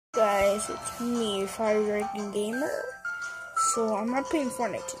Guys, it's me, Fire Dragon Gamer. So I'm not playing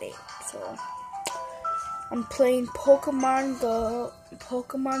Fortnite today. So I'm playing Pokemon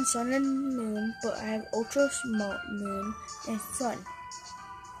Sun and Moon, but I have Ultra Moon and Sun.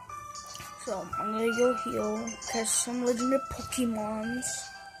 So I'm gonna go heal, catch some legendary Pokemons.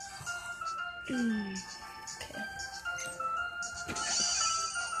 Okay.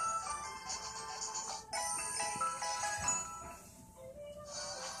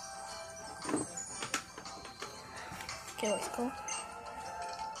 Okay, let's go.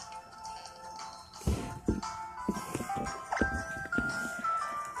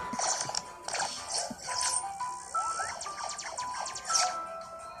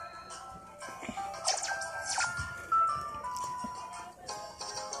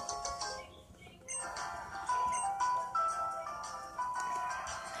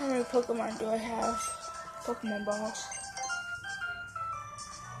 How many Pokemon do I have? Pokemon balls.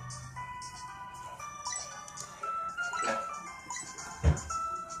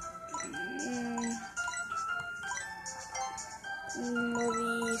 What are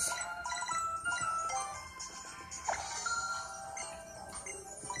these?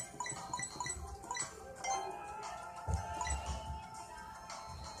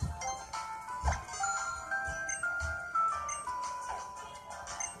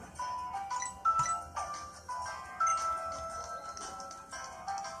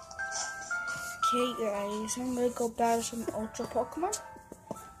 Okay guys, I'm gonna go battle some Ultra Pokemon.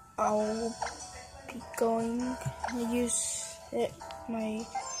 I'll be going to use my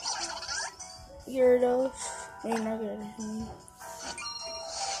Gyarados, not Gyarados,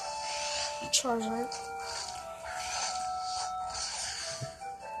 Charizard.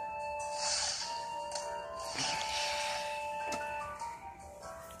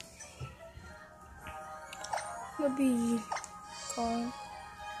 I'm gonna be going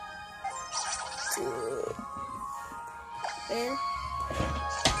to there.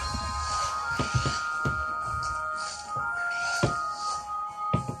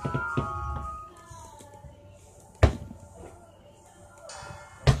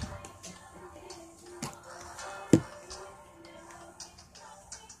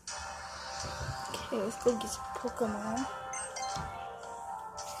 Okay, let's go get some Pokemon.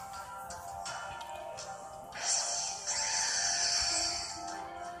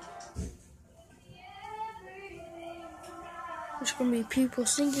 There's gonna be people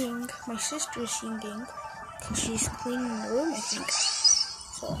singing. My sister's singing because she's cleaning the room, I think.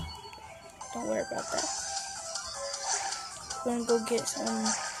 So don't worry about that. I'm gonna go get some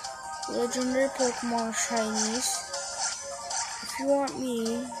legendary Pokemon shinies. If you want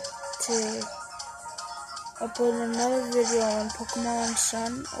me to upload another video on Pokemon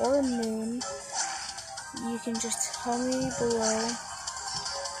Sun or Moon, you can just tell me below.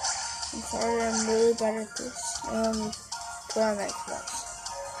 I'm sorry, I'm really bad at this. I only play on Xbox.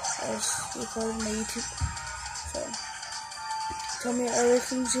 I was recording my YouTube. So tell me other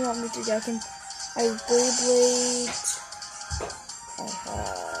things you want me to do. I have Beyblade. I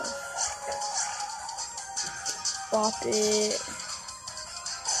have Bop It.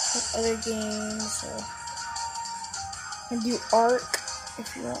 Other games. So I can do Arc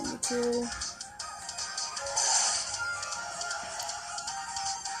if you want me to.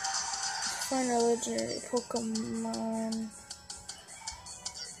 Find a legendary Pokemon.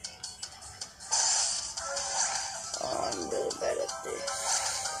 Oh, I'm really bad at this.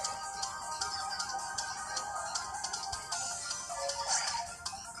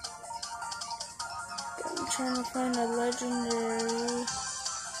 I'm trying to find a legendary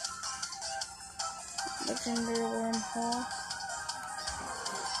Wormhole.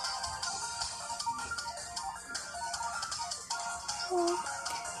 Oh.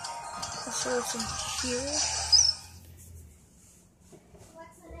 So it's in here.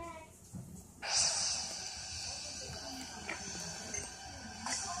 What's the next?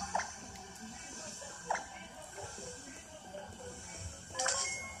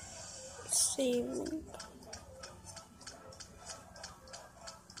 Saving.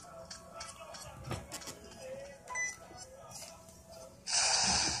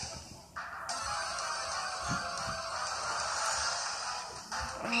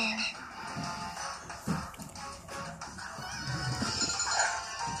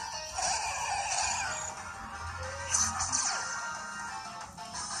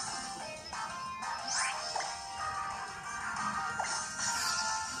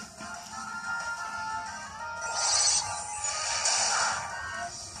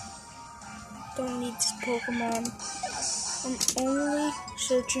 Don't need this Pokemon. I'm only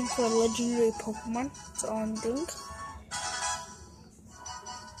searching for legendary Pokemon. That's all I'm doing.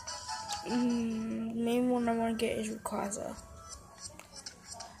 The main one I want to get is Rayquaza.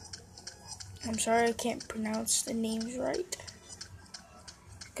 I'm sorry I can't pronounce the names right,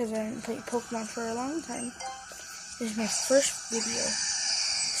 because I haven't played Pokemon for a long time. This is my first video,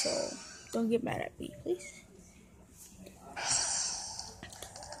 so don't get mad at me, please.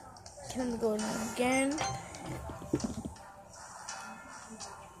 Okay, let me go in again.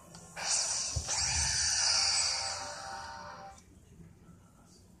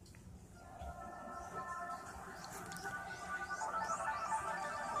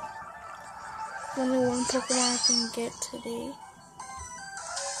 Only one Pokemon I can get today.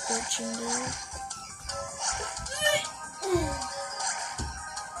 Legendary.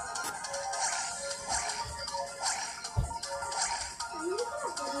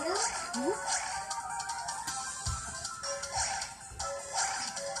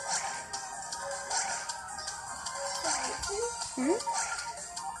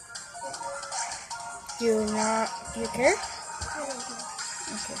 You care?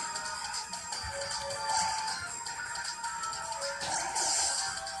 Okay.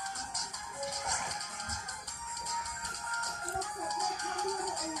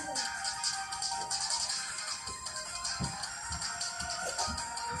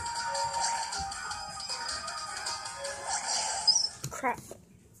 Crap.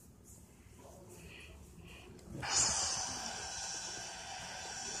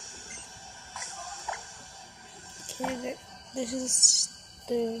 Okay, this is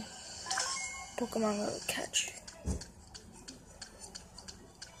the Pokemon I would catch.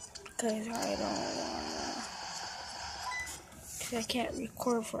 Because I don't wanna. Because I can't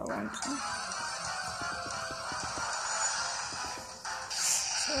record for a long time.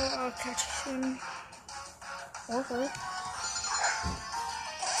 So I'll catch him. Okay.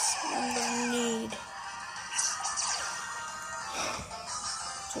 I'm gonna need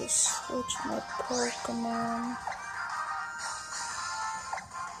to switch my Pokemon.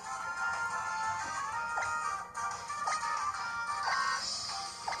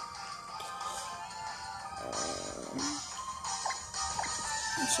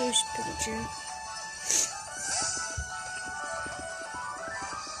 So it's Pikachu.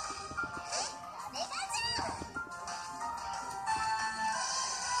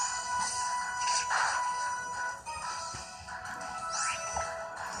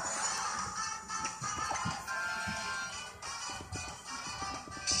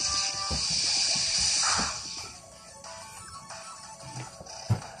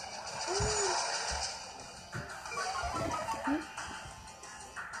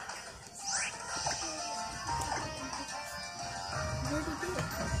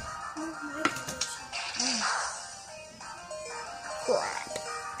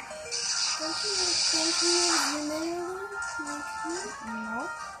 No.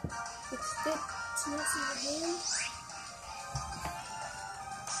 It's good to see the game.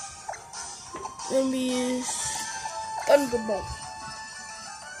 Let me use Thunderbolt.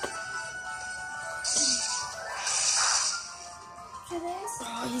 After this,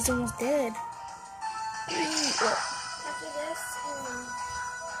 Oh, he's almost dead. after this,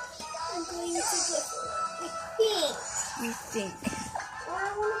 I'm going to get I think. You think? Or I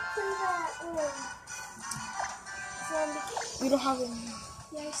want to play that zombie game. We don't have any.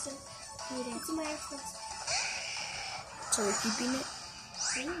 Yeah, I still. It's in my Xbox. So we're keeping it?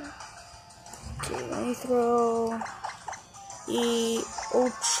 Yeah. Okay, let me throw the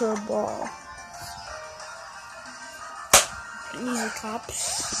Ultra Ball. These are tops.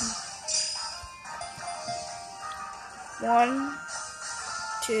 1,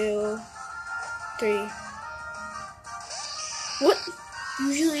 2, 3. What?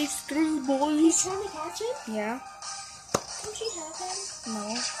 Usually it's 3 boys. Trying to catch it? Yeah. Don't you have him? No.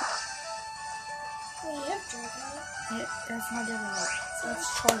 Oh, you have Dragonite. Yeah, that's not Dragonite. That's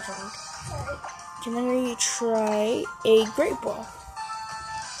Charizard. Sorry. Can I try a Great Ball?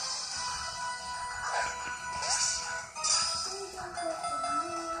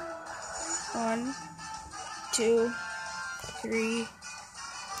 One, 2, 3.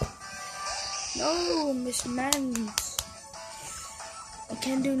 No, Miss Mans. I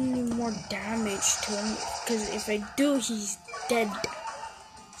can't do any more damage to him because if I do, he's dead.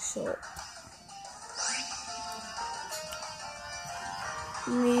 So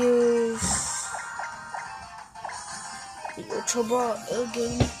let me use the Ultra Ball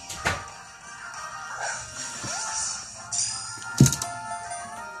again.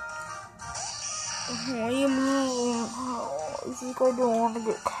 Why are you moving? Oh, I think I don't want to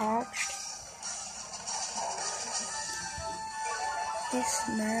get catched. This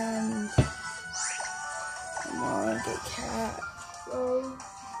man. Come on, get catched.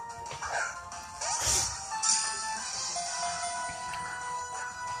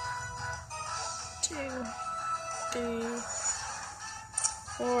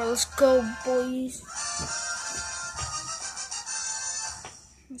 let's go, boys.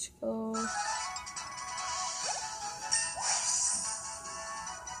 Let's go.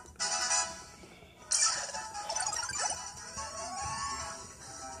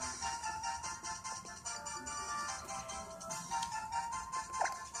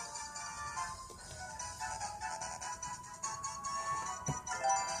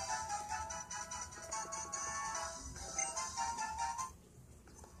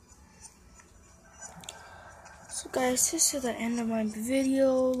 So guys, this is the end of my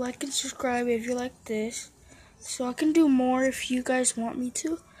video. Like and subscribe if you like this. So I can do more if you guys want me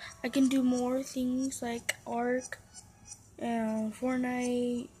to. I can do more things like Ark,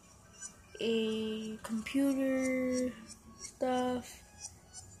 Fortnite, a computer stuff,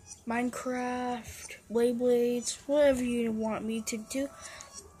 Minecraft, Blades, whatever you want me to do.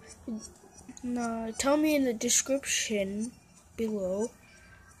 Tell me in the description below.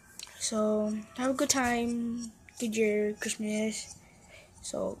 So have a good time. Good year, Christmas.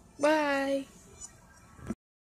 So bye.